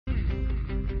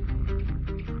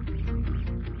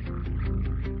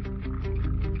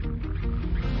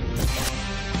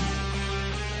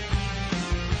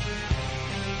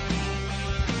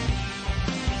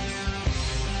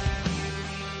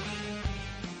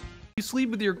You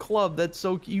sleep with your club. That's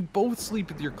so. You both sleep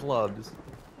with your clubs.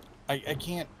 I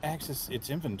can't access its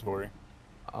inventory.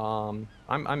 I'm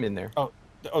in there. Oh,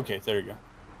 okay. There you go. All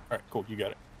right, cool. You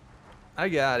got it. I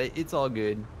got it. It's all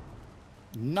good.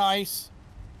 Nice.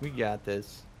 We got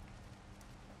this.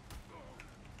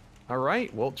 All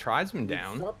right. Well, tribesman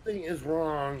down. Something is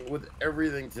wrong with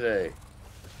everything today.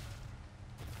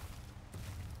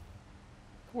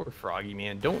 Poor Froggy,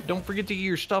 man. Don't forget to get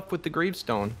your stuff with the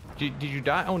gravestone. Did you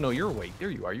die? Oh no, you're awake. There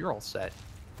you are. You're all set.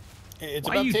 It's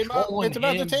Why about you to tame up. It's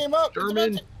about to tame up.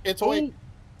 German. It's awake.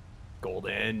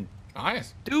 Golden.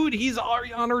 Nice. Dude, he's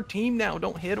already on our team now.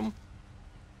 Don't hit him.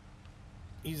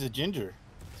 He's a ginger.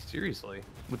 Seriously.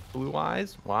 With blue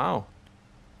eyes? Wow.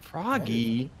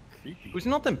 Froggy. Creepy. It was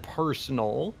nothing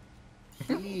personal.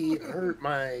 He hurt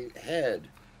my head.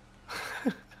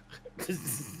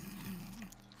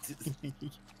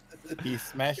 He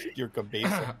smashed your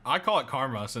cabeza. I call it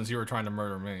karma since you were trying to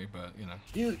murder me, but you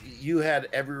know. You had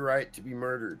every right to be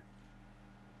murdered.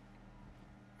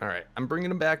 All right, I'm bringing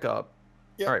him back up.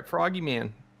 Yep. All right, Froggy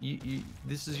man,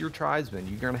 this is your tribesman.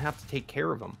 You're gonna have to take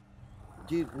care of him.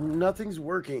 Dude, nothing's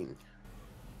working.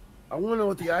 I want to know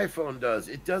what the iPhone does.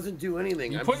 It doesn't do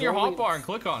anything. You put in your hotbar and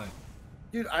click on it.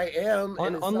 Dude, I am.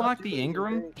 Unlock the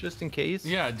engram just in case.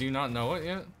 Yeah, do you not know it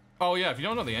yet? Oh yeah, if you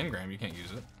don't know the engram, you can't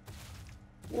use it.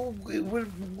 Well,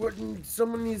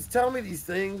 someone needs to tell me these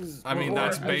things. I mean,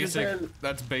 that's basic.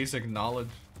 That's basic knowledge.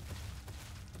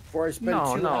 Before I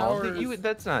spend 2 hours.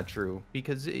 That's not true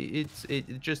because it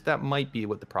just that might be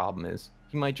what the problem is.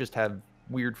 He might just have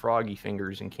weird froggy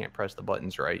fingers and can't press the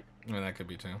buttons right. I mean, that could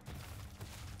be too.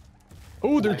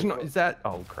 Oh, there's no. Is that?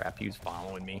 Oh crap! He was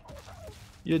following me.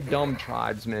 You dumb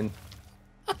tribesman.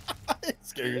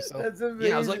 Scare yourself. That's amazing.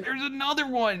 Yeah, I was like, there's another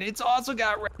one. It's also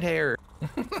got red hair.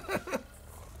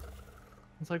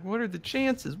 It's like, what are the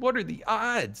chances? What are the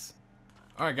odds?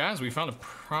 All right, guys, we found a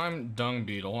prime dung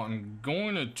beetle. I'm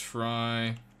going to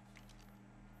try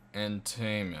and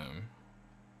tame him.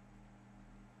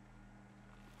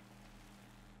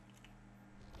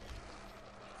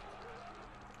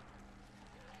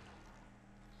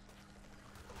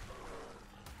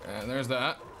 And there's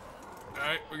that. All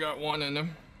right, we got one in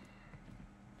him.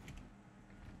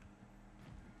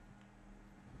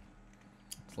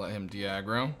 Let's let him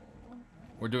de-aggro.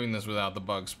 We're doing this without the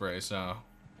bug spray, so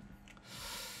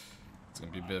it's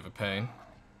gonna be a bit of a pain.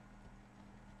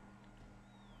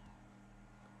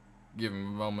 Give him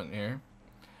a moment here.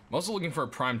 I'm also looking for a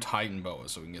prime titan boa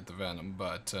so we can get the venom,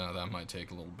 but that might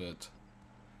take a little bit.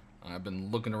 I've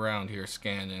been looking around here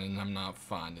scanning and I'm not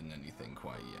finding anything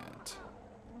quite yet.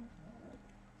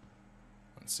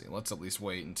 Let's see, let's at least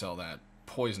wait until that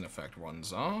poison effect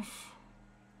runs off.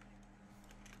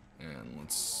 And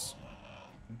let's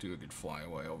do a good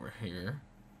flyaway over here.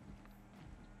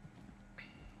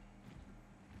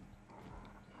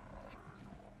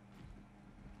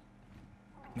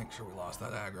 Make sure we lost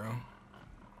that aggro.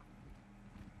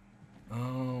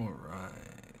 Alright.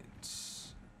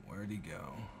 Where'd he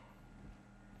go?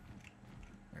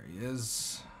 There he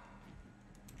is.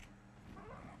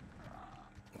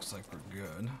 Looks like we're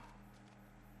good.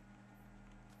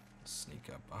 Let's sneak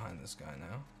up behind this guy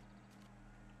now.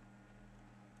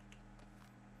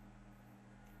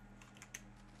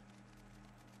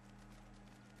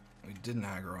 We didn't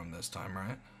aggro him this time,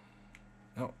 right?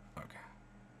 Oh, okay.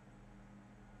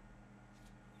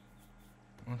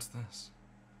 What's this?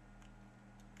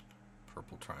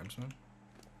 Purple tribesman?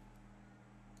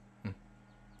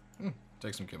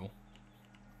 Take some kibble.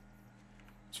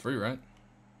 It's free, right?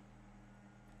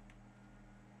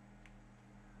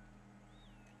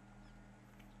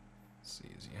 Let's see,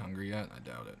 is he hungry yet? I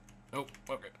doubt it. Oh,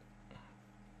 okay.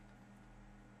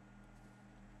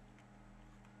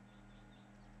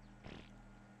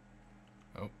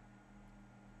 Oh.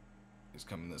 He's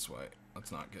coming this way.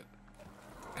 Let's not get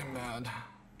him mad.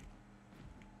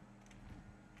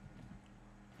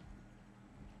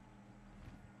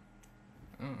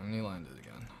 Oh, and he landed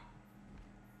again.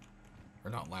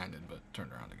 Or not landed, but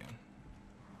turned around again.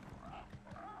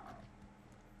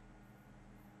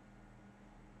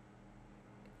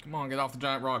 Come on, get off the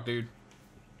giant rock, dude.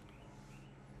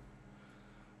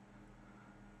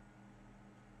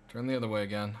 Turn the other way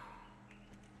again.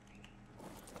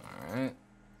 Alright.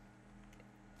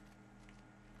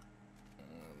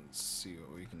 Let's see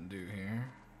what we can do here.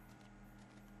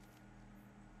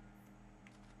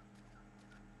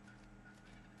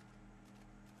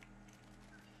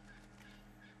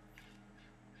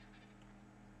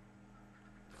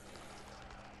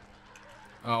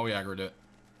 Oh, we aggroed it.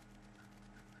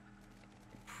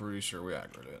 Pretty sure we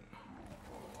aggroed it.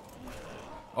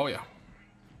 Oh, yeah.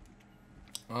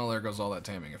 Well, there goes all that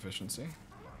taming efficiency.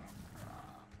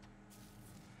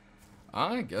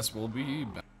 I guess we'll be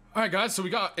back. Alright guys, so we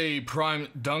got a prime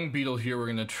dung beetle here we're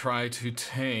gonna try to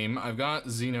tame. I've got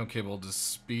Xenokibble to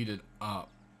speed it up.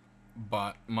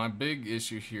 But my big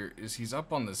issue here is he's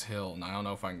up on this hill, and I don't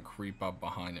know if I can creep up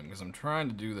behind him, because I'm trying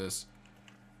to do this.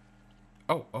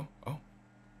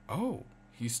 Oh,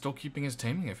 he's still keeping his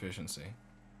taming efficiency.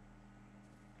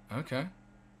 Okay,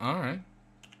 alright.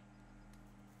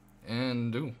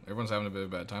 And, ooh, everyone's having a bit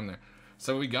of a bad time there.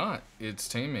 So we got its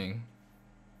taming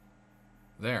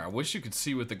there. I wish you could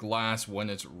see with the glass when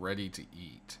it's ready to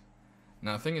eat.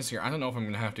 Now, the thing is here, I don't know if I'm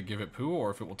going to have to give it poo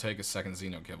or if it will take a second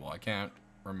Xenokibble. I can't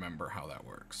remember how that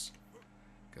works,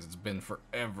 because it's been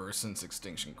forever since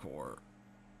Extinction Core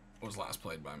was last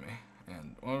played by me.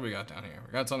 And what do we got down here?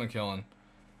 We got something killing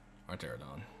our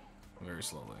pterodon very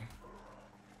slowly.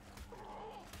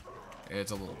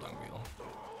 It's a little dung beetle.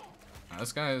 Now,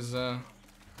 this guy is can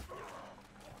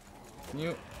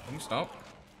you stop?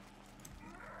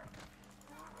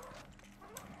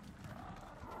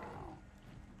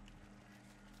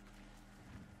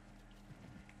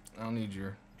 I don't need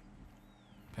your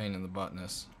pain in the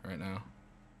buttness right now.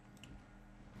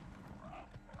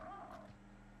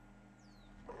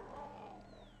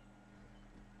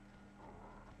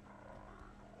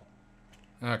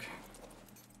 Okay.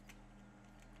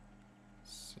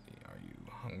 Let's see, are you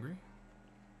hungry?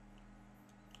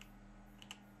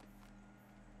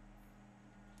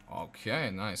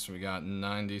 Okay, nice. We got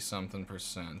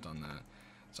 90-something% on that.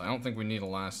 So I don't think we need a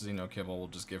last Xenokibble. We'll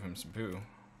just give him some poo.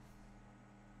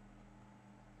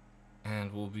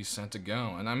 And we'll be sent to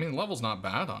go. And I mean, level's not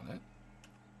bad on it.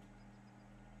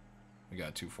 We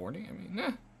got 240. I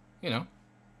mean, you know,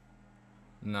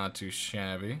 not too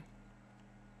shabby.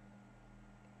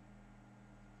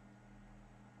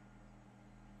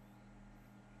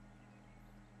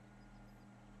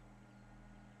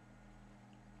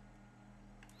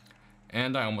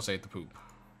 And I almost ate the poop.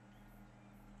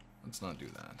 Let's not do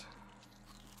that.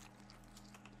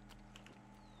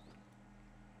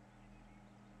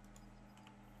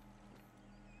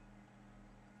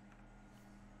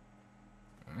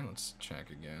 Alright, let's check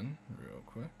again real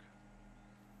quick.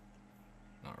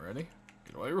 Not ready.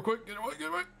 Get away real quick. Get away, get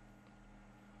away.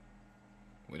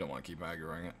 We don't want to keep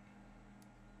aggroing it.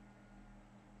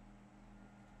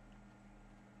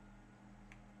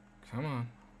 Come on.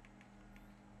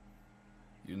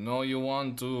 You know you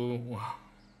want to.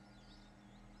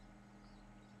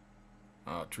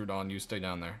 Oh, Trudon, you stay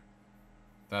down there.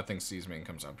 That thing sees me and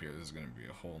comes up here. This is going to be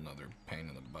a whole nother pain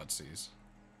in the buttsies.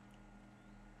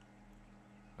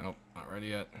 Nope, not ready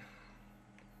yet.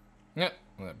 Yep,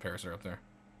 well, that Parasaur up there.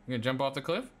 You gonna jump off the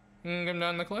cliff? You gonna come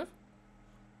down the cliff?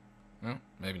 No,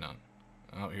 maybe not.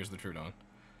 Oh, here's the Trudon.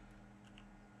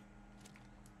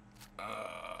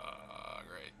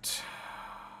 Great.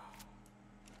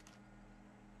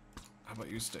 How about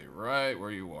you stay right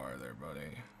where you are there,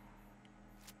 buddy?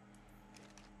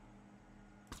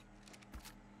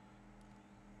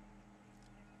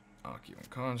 I'll keep him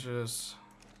conscious.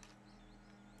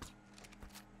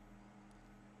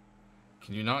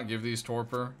 Can you not give these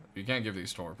torpor? If you can't give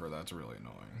these torpor, that's really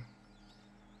annoying.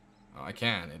 Oh, I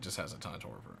can, it just has a ton of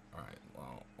torpor. Alright,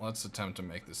 well, let's attempt to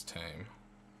make this tame.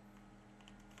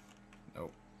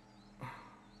 Nope.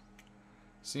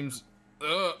 Seems...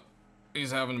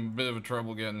 he's having a bit of a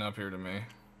trouble getting up here to me.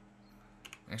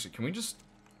 Actually, can we just...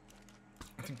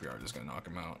 I think we are just gonna knock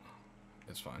him out.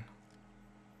 It's fine.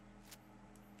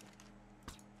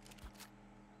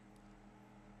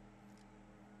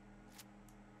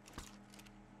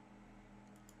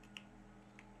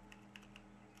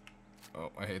 Oh,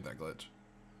 I hate that glitch.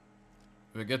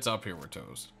 If it gets up here, we're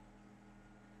toast.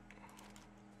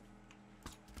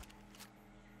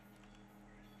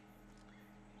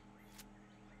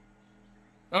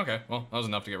 Okay, well, that was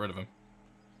enough to get rid of him.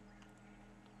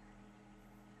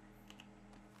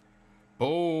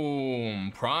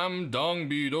 Boom! Prime Dung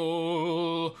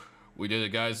Beetle! We did it,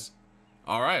 guys.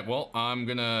 Alright, well, I'm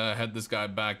gonna head this guy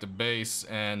back to base,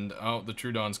 and... oh, the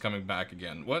Trudon's coming back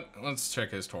again. What? Let's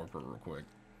check his torpor real quick.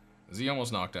 Is he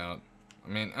almost knocked out? I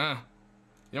mean,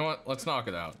 you know what? Let's knock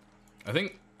it out. I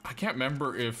can't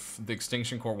remember if the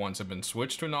Extinction Core ones have been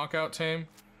switched to a knockout tame,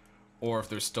 or if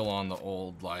they're still on the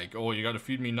old, like, oh, you gotta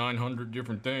feed me 900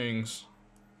 different things.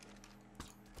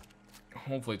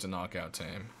 Hopefully it's a knockout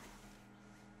tame.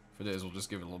 If it is, we'll just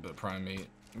give it a little bit of prime meat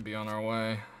and be on our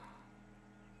way.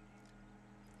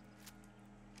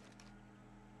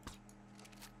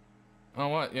 Oh,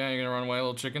 what? Yeah, you're gonna run away,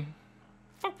 little chicken?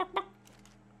 Buck, buck, buck.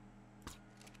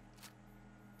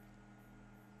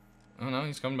 Oh no,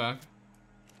 he's coming back.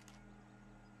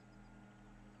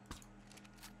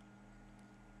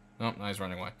 Oh, now he's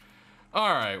running away.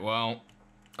 All right, well,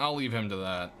 I'll leave him to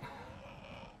that.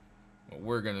 What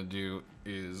we're gonna do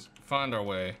is find our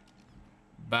way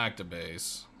back to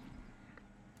base.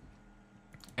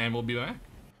 And we'll be back.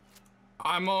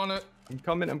 I'm on it. I'm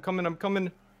coming, I'm coming, I'm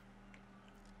coming.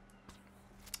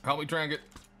 Help me trank it.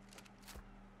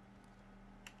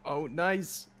 Oh,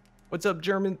 nice. What's up,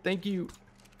 German? Thank you.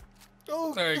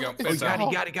 Oh, There you go. God, Oh, It's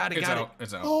out. got it. It's out.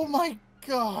 It's out. Oh my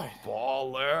God.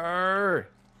 Baller.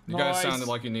 You guys Nice. sounded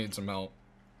like you needed some help.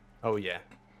 Oh, yeah.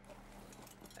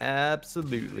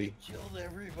 Absolutely. Killed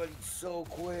everybody so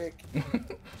quick.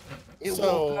 It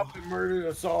So- woke up and murdered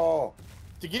us all.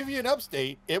 To give you an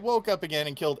update, it woke up again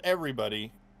and killed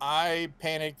everybody. I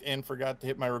panicked and forgot to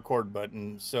hit my record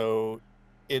button, so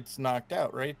it's knocked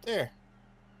out right there.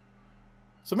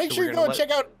 So make So sure we're you go gonna and check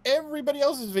out everybody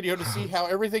else's video to see how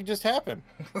everything just happened.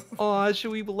 Oh, should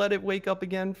we let it wake up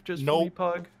again just for me, Nope.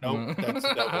 Pug? Nope, that's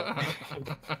double.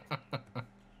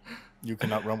 You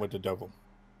cannot run with the devil.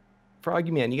 Froggy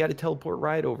Man, you got to teleport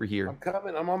right over here. I'm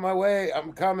coming. I'm on my way.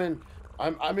 I'm coming.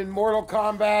 I'm in Mortal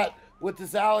Kombat with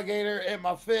this alligator in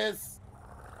my fist.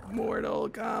 Mortal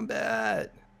Kombat.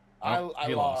 Oh, I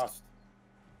he lost. lost.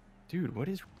 Dude, what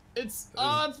is... It's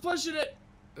pushing it.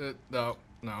 No,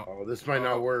 no. Oh, this might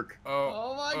not work.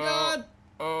 Oh my God.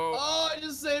 Oh, Oh, I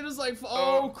just saved us like.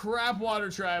 Oh crap, water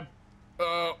trap.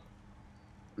 oh.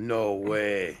 No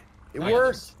way. It I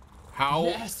worked. just- How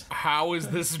Yes. how is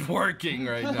this working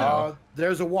right now?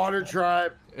 There's a water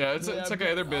tribe. Yeah, it's Yeah,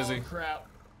 okay. They're busy. Oh crap.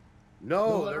 No,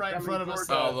 Well, they're right in coming front of us, towards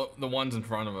Oh, the ones in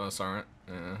front of us aren't.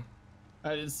 Yeah. I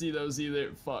didn't see those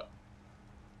either. Fuck.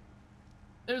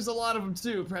 There's a lot of them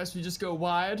too. Perhaps we just go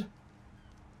wide.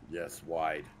 Yes,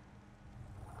 wide.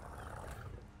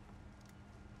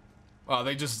 Oh,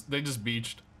 they just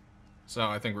beached. So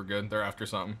I think we're good. They're after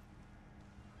something.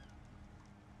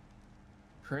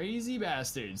 Crazy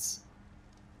bastards.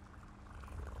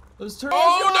 Those turtles.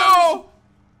 Oh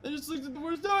They just looked at the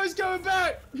worst. No, he's coming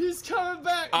back. He's coming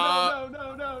back. No,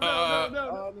 no.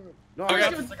 No, I I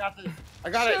got got this. I got this. I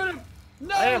got Shoot it. him. I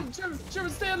No, am. Sherman,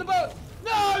 stay on the boat.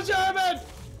 No, Sherman.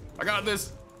 I got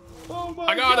this. Oh my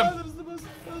I got God, him. that was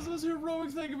the most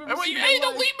heroic thing I've ever Hey, wait, seen. in hey, my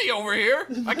don't life. leave me over here.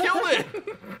 I killed it.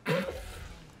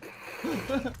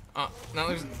 Now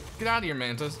get out of here,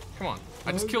 Mantas. Come on.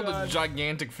 I just Oh, killed a God.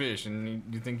 gigantic fish, and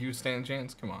you think you stand a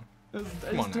chance? Come on. I Come on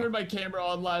just now. turned my camera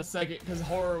on last second because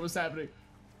horror was happening.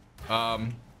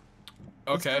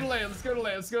 Okay. Let's go to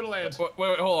land.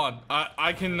 Wait, hold on.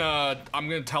 I can. I'm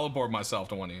gonna teleport myself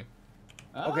to one of you.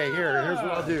 Okay, here's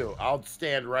what I'll do. I'll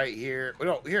stand right here.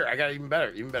 No, here, I got it even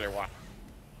better. Watch.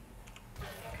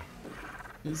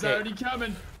 He's Okay. already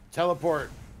coming. Teleport.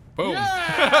 Boom.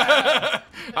 Yeah!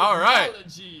 All right.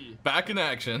 Technology. Back in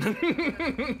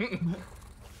action.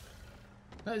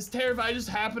 That's terrifying. I just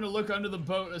happened to look under the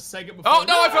boat a second before. Oh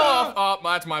no, I fell off. Oh,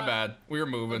 that's my bad. We were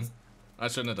moving. I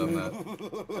shouldn't have done that.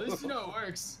 At least you know it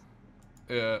works.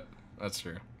 Yeah, that's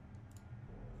true.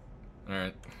 All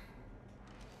right.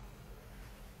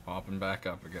 Popping back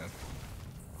up again.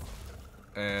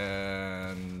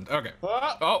 And okay.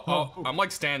 Oh, I'm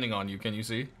like standing on you. Can you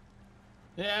see?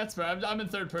 Yeah, that's right. I'm in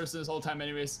third person this whole time,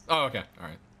 anyways. Oh, okay. All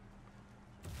right.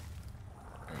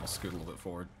 All right, scoot a little bit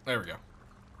forward. There we go.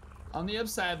 On the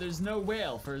upside, there's no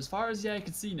whale for as far as the eye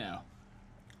can see now.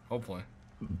 Hopefully.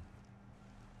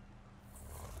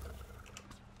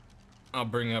 I'll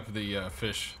bring up the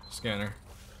fish scanner.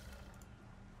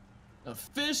 A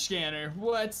fish scanner?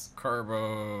 What?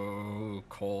 Carbo,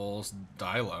 Coals,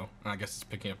 Dilo. I guess it's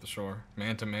picking up the shore.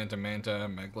 Manta,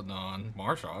 Megalodon,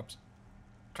 Marshops,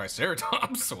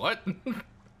 Triceratops. What?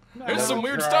 There's some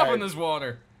weird stuff in this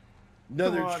water.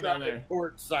 Another Come on down tribe there.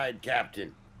 port side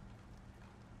captain.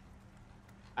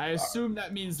 I assume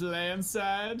that means land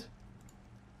side.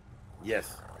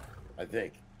 Yes, I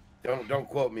think. Don't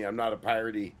quote me. I'm not a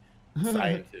piratey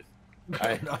scientist.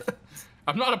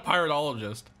 I'm not a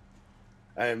piratologist.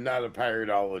 I am not a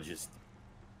piratologist.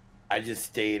 I just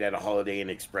stayed at a Holiday Inn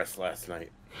Express last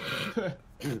night.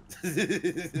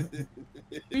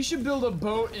 We should build a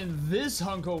boat in this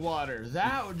hunk of water.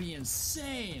 That would be You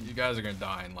insane. guys are gonna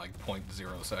die in like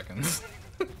 0.0 seconds.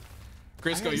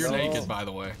 Crisco, you're know. naked, by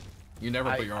the way. You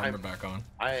never put your armor I'm- back on.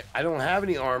 I don't have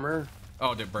any armor.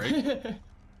 Oh, did it break?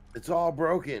 It's all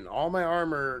broken. All my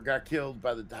armor got killed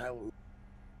by the dial.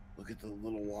 Look at the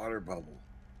little water bubble.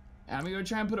 I'm gonna go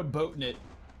try and put a boat in it.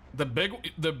 The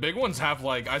big ones have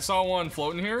like, I saw one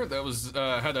floating here that was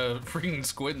had a freaking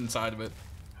squid inside of it.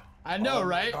 I know, Oh my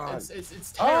right? God.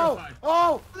 It's Oh! terrifying.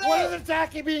 Oh! What is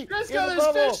attacking me? Crisco, in the there's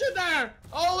bubble? fish in there!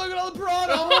 Oh, look at all the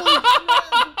piranha! Holy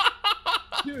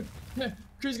shit! Dude,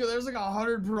 Crisco, there's like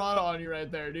 100 piranha on you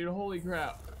right there, dude. Holy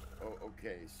crap.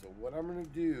 Okay, so what I'm gonna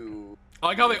do? I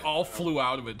like how they all flew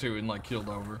out of it too and like keeled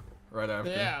over right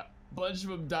after. Yeah, a bunch of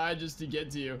them died just to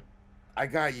get to you. I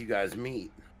got you guys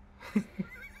meat.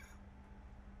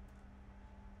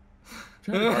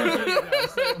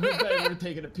 We're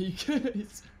taking a peek.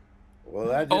 Well,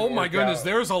 that Oh didn't my work goodness, out.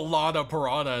 there's a lot of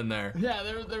piranha in there. Yeah,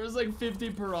 there was like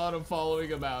 50 piranha following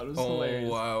him out. It was Oh hilarious.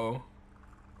 wow.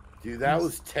 Dude, that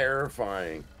was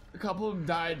terrifying. A couple of them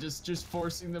died just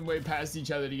forcing them way past each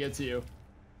other to get to you.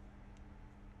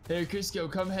 Hey,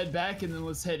 Crisco, come head back and then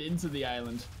let's head into the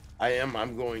island.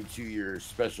 I'm going to your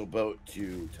special boat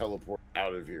to teleport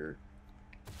out of here.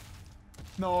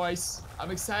 Nice. I'm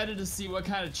excited to see what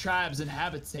kind of tribes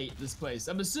inhabitate this place.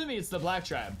 I'm assuming it's the Black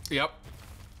Tribe. Yep.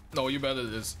 No, you bet it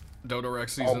is. Dodorex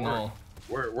season all.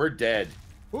 We're dead.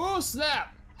 Oh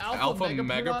snap! Alpha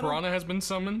Mega Piranha has been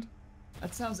summoned?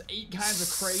 That sounds 8 kinds of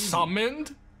crazy.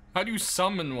 Summoned? How do you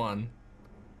summon one?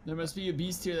 There must be a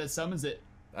beast here that summons it.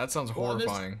 That sounds Well,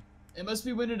 horrifying. It must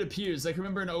be when it appears. Like,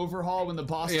 remember in Overhaul when the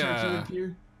boss turkey would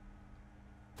appear?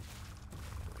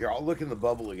 Here, I'll look in the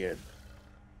bubble again.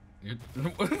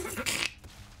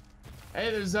 Hey,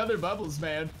 there's other bubbles,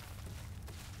 man.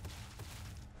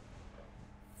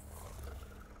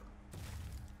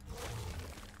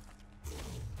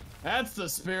 That's the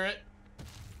spirit.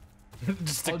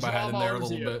 Just stick I'll my head in drop there a over to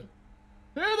little you. bit.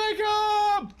 Here they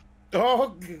come!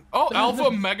 Oh, Oh,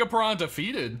 Alpha Mega Piranha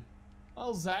defeated.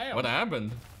 Oh, Zam. What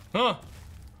happened? Huh.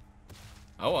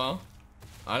 Oh well.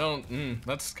 I don't,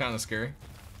 that's kind of scary.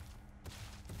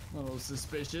 A little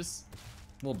suspicious.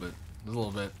 A little bit. A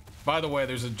little bit. By the way,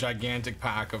 there's a gigantic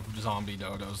pack of zombie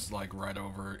dodos like right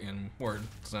over inward,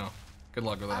 so good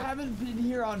luck with I that. haven't been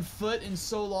here on foot in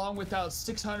so long without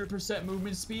 600%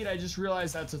 movement speed. I just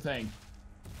realized that's a thing.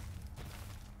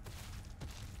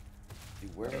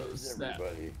 dude, where Oh, is snap.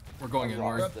 everybody? We're going I'm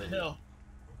We're inward. up the hill.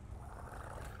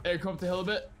 Hey, come up the hill a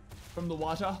bit. From the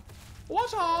water.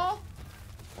 Water!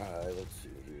 Alright, let's see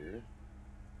here.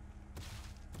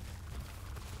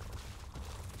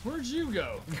 Where'd you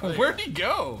go? Where'd he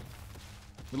go?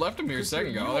 We left him here a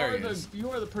second ago. Oh, there he is. You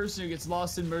are the person who gets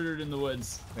lost and murdered in the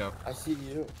woods. Yep. I see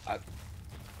you.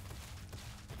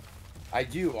 I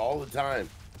do all the time.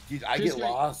 Dude, I get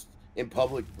lost in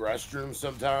public restrooms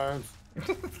sometimes.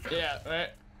 Yeah, right.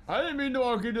 I didn't mean to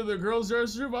walk into the girls'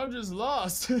 restroom. I'm just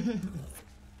lost.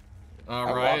 All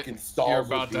I right. walk in stalls You're with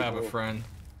about to have a people. friend.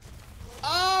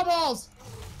 Ah, balls!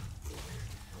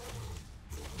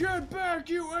 Get back,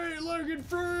 you eight-legged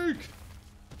freak!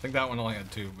 I think that one only had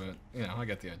 2, but you know, I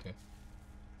get the idea.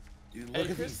 Dude, Hey,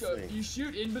 look at these Crisco, things. you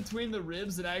shoot in between the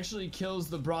ribs, it actually kills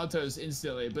the Brontos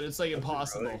instantly, but it's like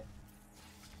impossible. really?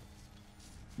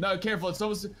 No, careful, it's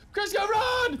almost. Crisco,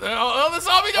 run! Oh, the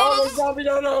zombie Oh, dodos! those zombie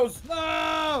dodos!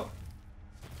 No!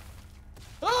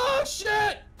 Oh,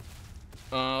 shit!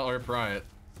 Or pry it.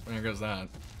 There goes that.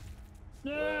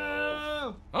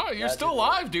 No! Oh, you're That still didn't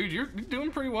alive, dude. You're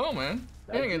doing pretty well, man.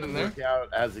 That Hanging in didn't there. work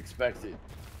out as expected.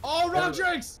 Oh, rock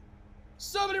drakes!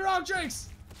 So many rock drakes!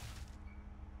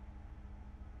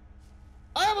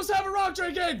 I almost have a rock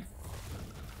drake egg!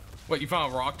 What, you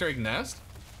found a rock drake nest?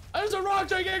 There's a rock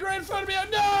drake egg right in front of me!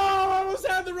 No! I almost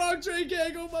had the rock drake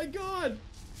egg! Oh my god!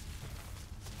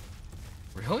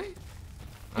 Really?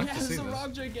 I Yeah, have to see there's a this.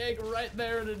 rock drake egg right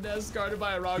there in a nest guarded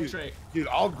by a rock drake. Dude,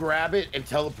 I'll grab it and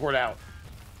teleport out.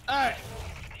 Alright.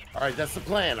 Alright, that's the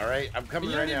plan, alright? I'm coming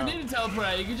You right don't now. even need to teleport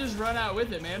out. You can just run out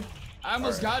with it, man. I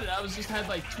almost got it. I was just had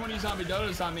like 20 zombie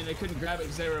donuts on me and I couldn't grab it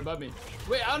because they were above me.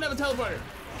 Wait, I don't have a teleporter.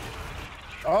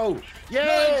 Oh, No,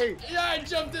 yay! yeah, I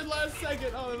jumped in last second.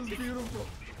 Oh, that was beautiful.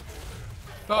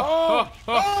 Oh, oh,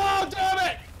 oh. Oh, damn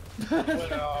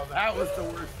it! Well, that was the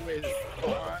worst way to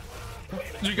go on.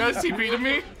 Did you guys TP to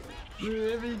me?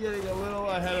 We're maybe getting a little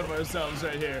ahead of ourselves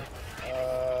right here.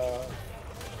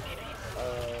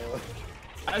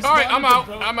 All right, I'm out.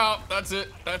 I'm out. That's it.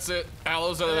 That's it.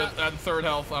 Aloe's at 3rd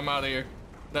health. I'm out of here.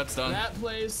 That's done. That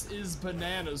place is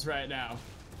bananas right now.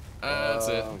 That's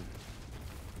it.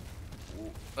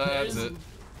 That's it.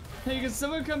 Hey, can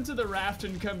someone come to the raft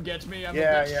and come get me? I'm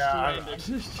Yeah, a bit yeah,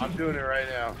 stranded. I'm doing it right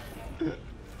now.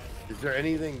 Is there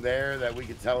anything there that we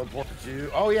could teleport to?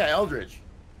 Oh yeah, Eldridge.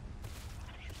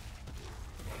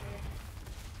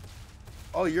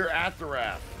 Oh, you're at the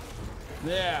raft.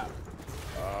 Yeah.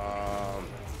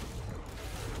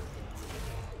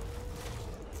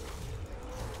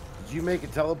 Did you make a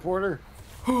teleporter?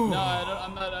 No,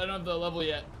 I don't have the level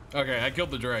yet. Okay, I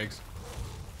killed the drakes.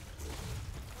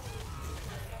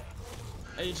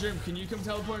 Hey, Germ, can you come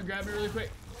teleport and grab me really quick?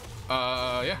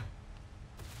 Yeah.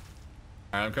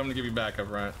 Alright, I'm coming to give you backup,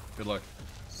 Ryan. Good luck.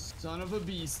 Son of a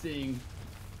bee sting.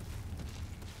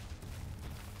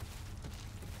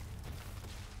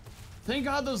 Thank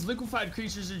God those liquefied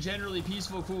creatures are generally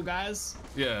peaceful, cool guys.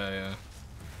 Yeah, yeah.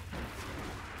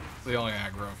 They only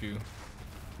aggro if you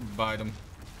bite them.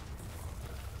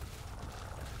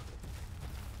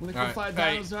 Liquefied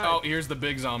Hey, dinos are. oh, here's the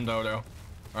big Zomdodo. All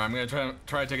right, I'm gonna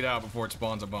try to take it out before it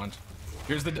spawns a bunch.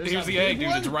 Here's the that egg, big dude.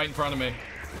 one? It's right in front of me.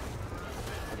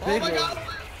 Oh my God!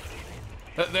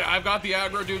 I've got the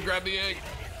aggro, dude. Grab the egg.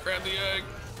 Grab the egg.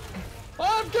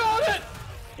 I've got it!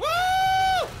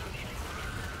 Woo!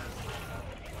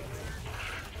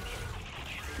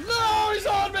 No, he's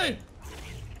on me!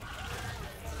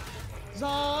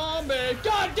 Zombie!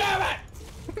 God damn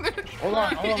it! Hold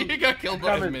on. He got killed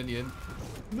by a minion.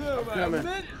 No, coming.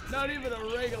 man. Not even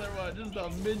a regular one, just a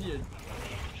minion.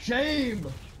 Shame!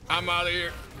 I'm out of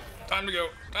here. Time to go.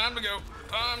 Time to go.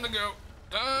 Time to go.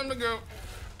 Time to go.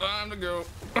 Time to go.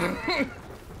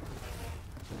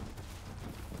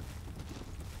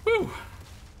 Woo!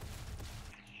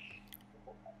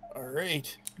 All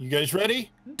right, you guys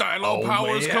ready? Dino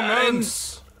powers man.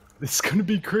 commence. This is gonna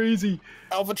be crazy.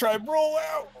 Alpha Tribe, roll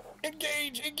out!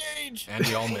 Engage! Engage! And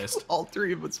we all missed. All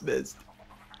three of us missed.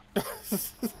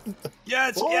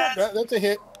 Yes, Oh, yes. that's a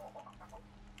hit.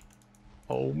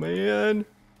 Oh man.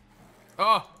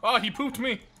 Oh, he pooped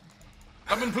me.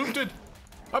 I've been pooped.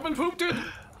 I've been pooped.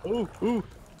 Ooh, ooh,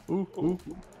 ooh, ooh.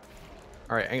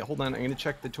 All right, hold on. I'm gonna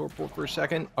check the torpor for a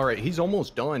second. All right, he's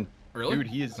almost done. Really? Dude,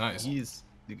 he is. Nice. He's.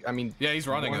 I mean. Yeah, he's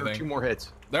running, one I or think. 2 more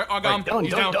hits. There, I got him. Done,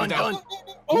 He's done, down. done, He's down.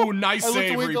 done. Ooh, nice I looked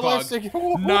save, away the last Repug.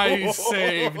 second. Nice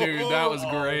save, dude. That was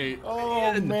great.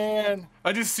 Oh man!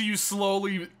 I just see you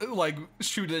slowly, like,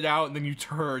 shoot it out, and then you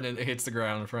turn, and it hits the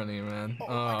ground in front of you, man. Oh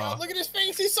my God! Look at his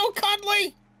face. He's so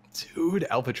cuddly. Dude,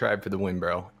 Alpha Tribe for the win,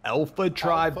 bro. Alpha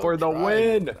Tribe Alpha for the Tribe.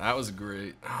 win. That was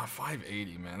great.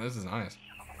 580, man. This is nice.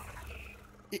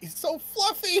 He's so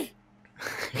fluffy.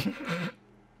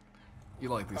 You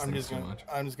like these I'm things just too gonna, much.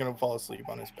 I'm just gonna fall asleep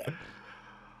on his back.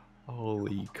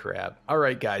 Holy crap. All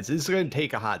right, guys, this is going to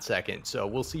take a hot second, so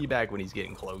we'll see you back when he's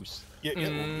getting close. Yeah, we'll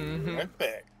Mm-hmm. be right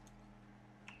back.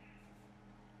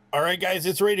 All right, guys,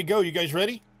 it's ready to go. You guys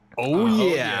ready?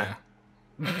 Oh, yeah.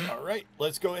 All right,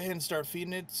 let's go ahead and start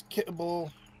feeding its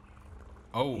kibble.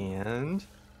 Oh. And,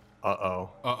 uh-oh.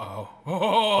 Uh-oh.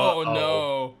 Oh, Uh-oh.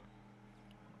 no.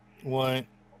 What?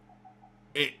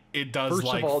 It does First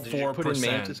like of all, did 4%. you put in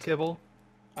Mantis Kibble?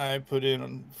 I put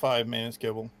in 5 Manic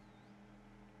kibble.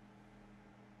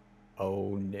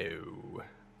 Oh, no.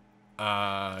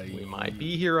 We We might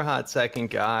be here a hot second,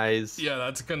 guys. Yeah,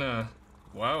 that's gonna...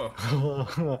 Wow.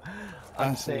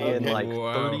 I'm saying okay. like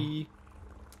Wow. 30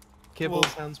 kibble Well-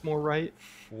 sounds more right.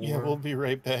 Yeah, we'll be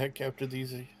right back after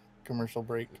these commercial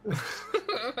break.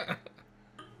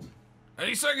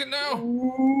 Any second now.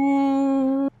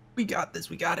 Ooh, we got this.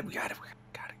 We got it. We got it. We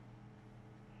got it.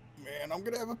 Man, I'm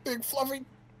gonna have a big fluffy.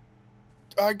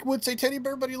 I would say teddy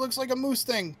bear, but he looks like a moose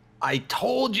thing. I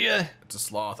told you. It's a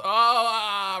sloth.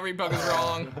 Oh, Repug was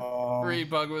wrong. Oh,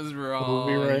 Repug was wrong.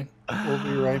 we'll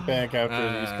be right back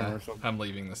after these commercials. I'm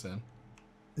leaving this in.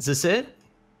 Is this it?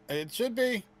 It should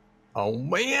be. Oh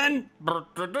man.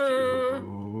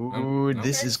 Ooh,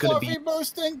 this Big is gonna be fluffy moose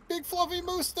thing. Big fluffy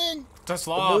moose thing. It's a the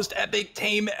sloth. most epic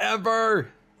tame ever.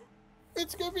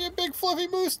 It's gonna be a big fluffy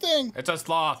moose thing. It's a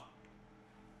sloth.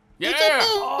 It's a Yeah.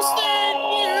 moose thing.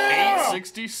 Yeah.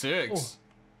 866.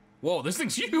 Whoa, this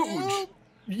thing's huge.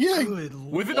 Yeah. Good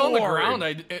With it on the Lord. ground,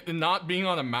 it not being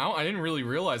on a mount, I didn't really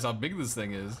realize how big this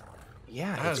thing is.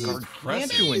 Yeah, That it's is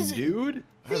impressive. gargantuan, dude.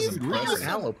 That is He's Look at your impressive.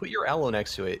 aloe. Put your aloe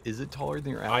next to it. Is it taller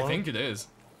than your aloe? I think it is.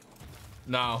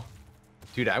 No.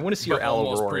 Dude, I want to see your but aloe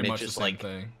almost roar pretty and it much the just same like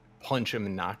thing. punch him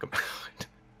and knock him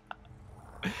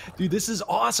out. Dude, this is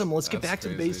awesome. Let's get That's back to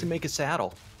the base crazy. and make a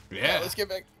saddle. Yeah, Yeah. let's get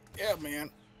back. Yeah,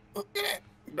 man. Look at it.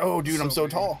 Oh, dude, I'm so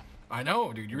big. tall. I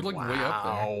know, dude. You're like way up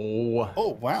there. Wow. Oh,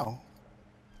 wow.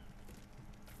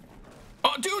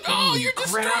 Oh, dude. Oh, Holy you're crap.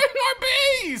 destroying our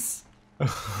base.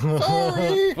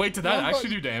 Sorry. Wait, did that Wrong actually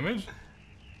button. do damage?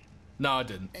 No, it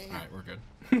didn't. All right, we're good.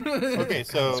 Okay,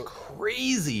 That's so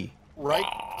crazy. right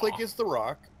click is the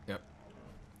rock. Yep.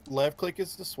 Left click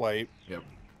is the swipe. Yep.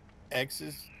 X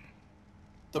is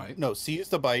the Bite. no. C is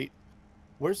the bite.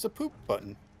 Where's the poop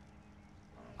button?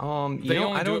 You They know,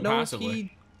 only I do don't it know passively. if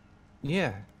he...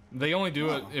 Yeah. They only do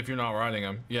it Oh. if you're not riding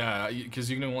them. Yeah, because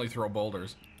you can only throw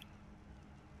boulders.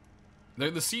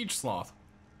 They're the siege sloth.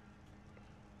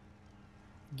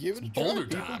 Give it a try, Boulder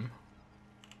people. time.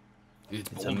 It's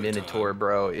It's a boulder minotaur, time.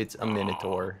 bro. It's a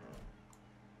minotaur.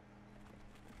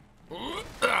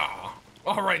 Ah.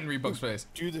 Oh, right in Rebug's face.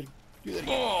 Do that again.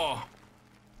 Oh.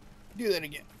 Do that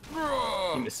again.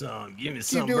 Give me some. Give me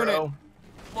some, doing bro.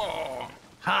 Oh.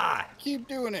 Ha! Keep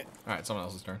doing it. All right, someone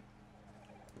else's turn.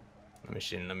 Let me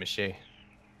see. Let me see.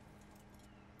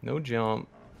 No jump.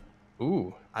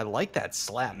 Ooh, I like that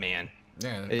slap, man.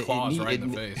 Yeah, It claws need- right in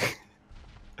it the ne- face.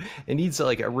 It needs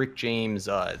like a Rick James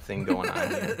thing going on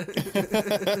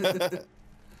here.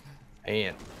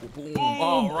 And Boom.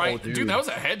 Oh, right. Oh, dude. that was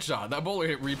a headshot. That bowler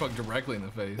hit Repug directly in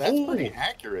the face. That's Ooh. pretty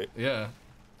accurate. Yeah.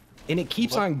 and it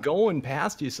keeps on going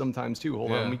past you sometimes too.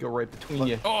 Hold on, Yeah. let me go right between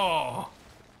you. Oh.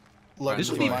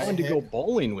 This would be my fun to head- go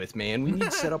bowling with, man. We need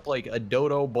to set up like a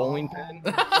dodo bowling pin.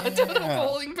 Yeah.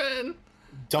 Bowling pin.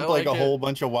 Dump I like like a it. whole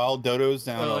bunch of wild dodos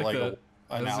I down like like that.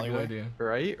 an That's a good alleyway. idea.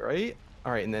 Right.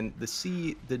 All right, and then the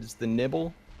C, that's the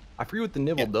nibble. I forget what the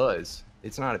nibble does.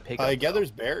 It's not a pickup. I though.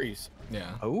 gathers berries.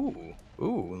 Yeah. Ooh,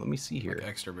 let me see here. Like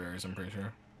extra berries, I'm pretty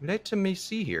sure. Let me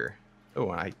see here.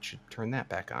 Oh, I should turn that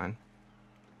back on.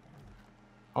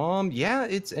 Yeah,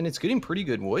 it's getting pretty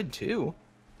good wood too.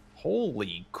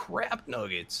 Holy crap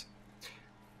nuggets.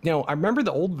 Now, I remember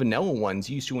the old vanilla ones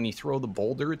used to, when you throw the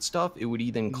boulder at stuff, it would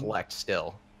even collect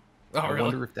still. Oh, I really?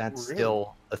 wonder if that's Really?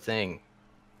 still a thing.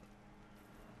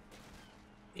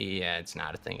 Yeah, it's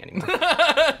not a thing anymore.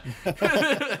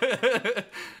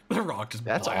 The rock just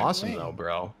That's black. awesome though,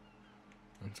 bro.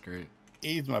 That's great.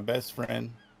 He's my best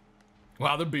friend.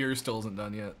 Wow, the beer still isn't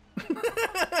done yet.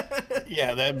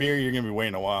 Yeah, that beer you're gonna be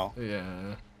waiting a while. Yeah.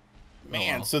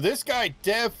 Man, well. so this guy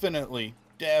definitely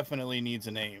needs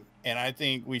a name. And I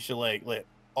think we should like let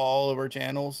all of our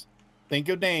channels think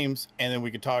of names, and then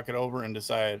we could talk it over and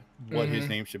decide what his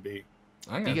name should be.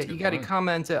 I think that's a You good got to point.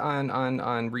 comment it on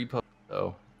repo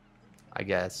though, I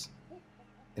guess.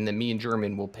 And then me and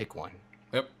German will pick one.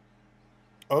 Yep.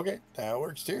 Okay, that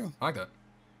works too. I like that.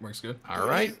 Works good. All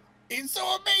right, He's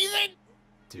so amazing.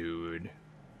 dude.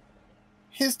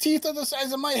 His teeth are the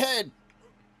size of my head.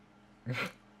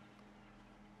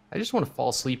 I just want to fall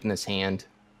asleep in this hand.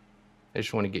 I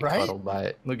just want to get Right? cuddled by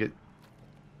it. Look at.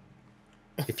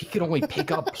 If he could only pick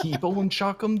up people and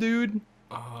chuck them, dude.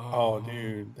 Oh,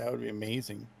 dude, that would be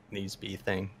amazing. Needs to be a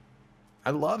thing.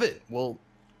 I love it. Well,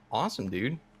 awesome,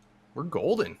 dude. We're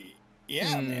golden.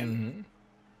 Yeah, man.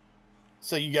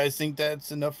 So you guys think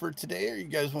that's enough for today, or you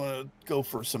guys want to go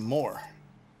for some more?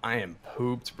 I am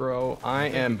pooped, bro. I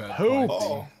think am we've had pooped. plenty.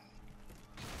 Oh.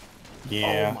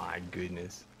 Yeah. Oh my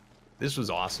goodness. This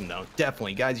was awesome though.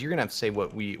 Definitely. Guys, you're gonna have to say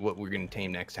what we're gonna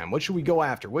tame next time. What should we go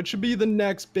after? What should be the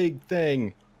next big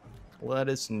thing? Let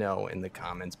us know in the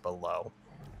comments below.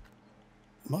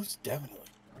 Most definitely.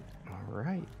 All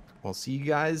right. We'll see you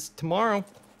guys tomorrow.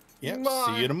 Yep.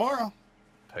 Bye. See you tomorrow.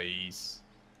 Peace.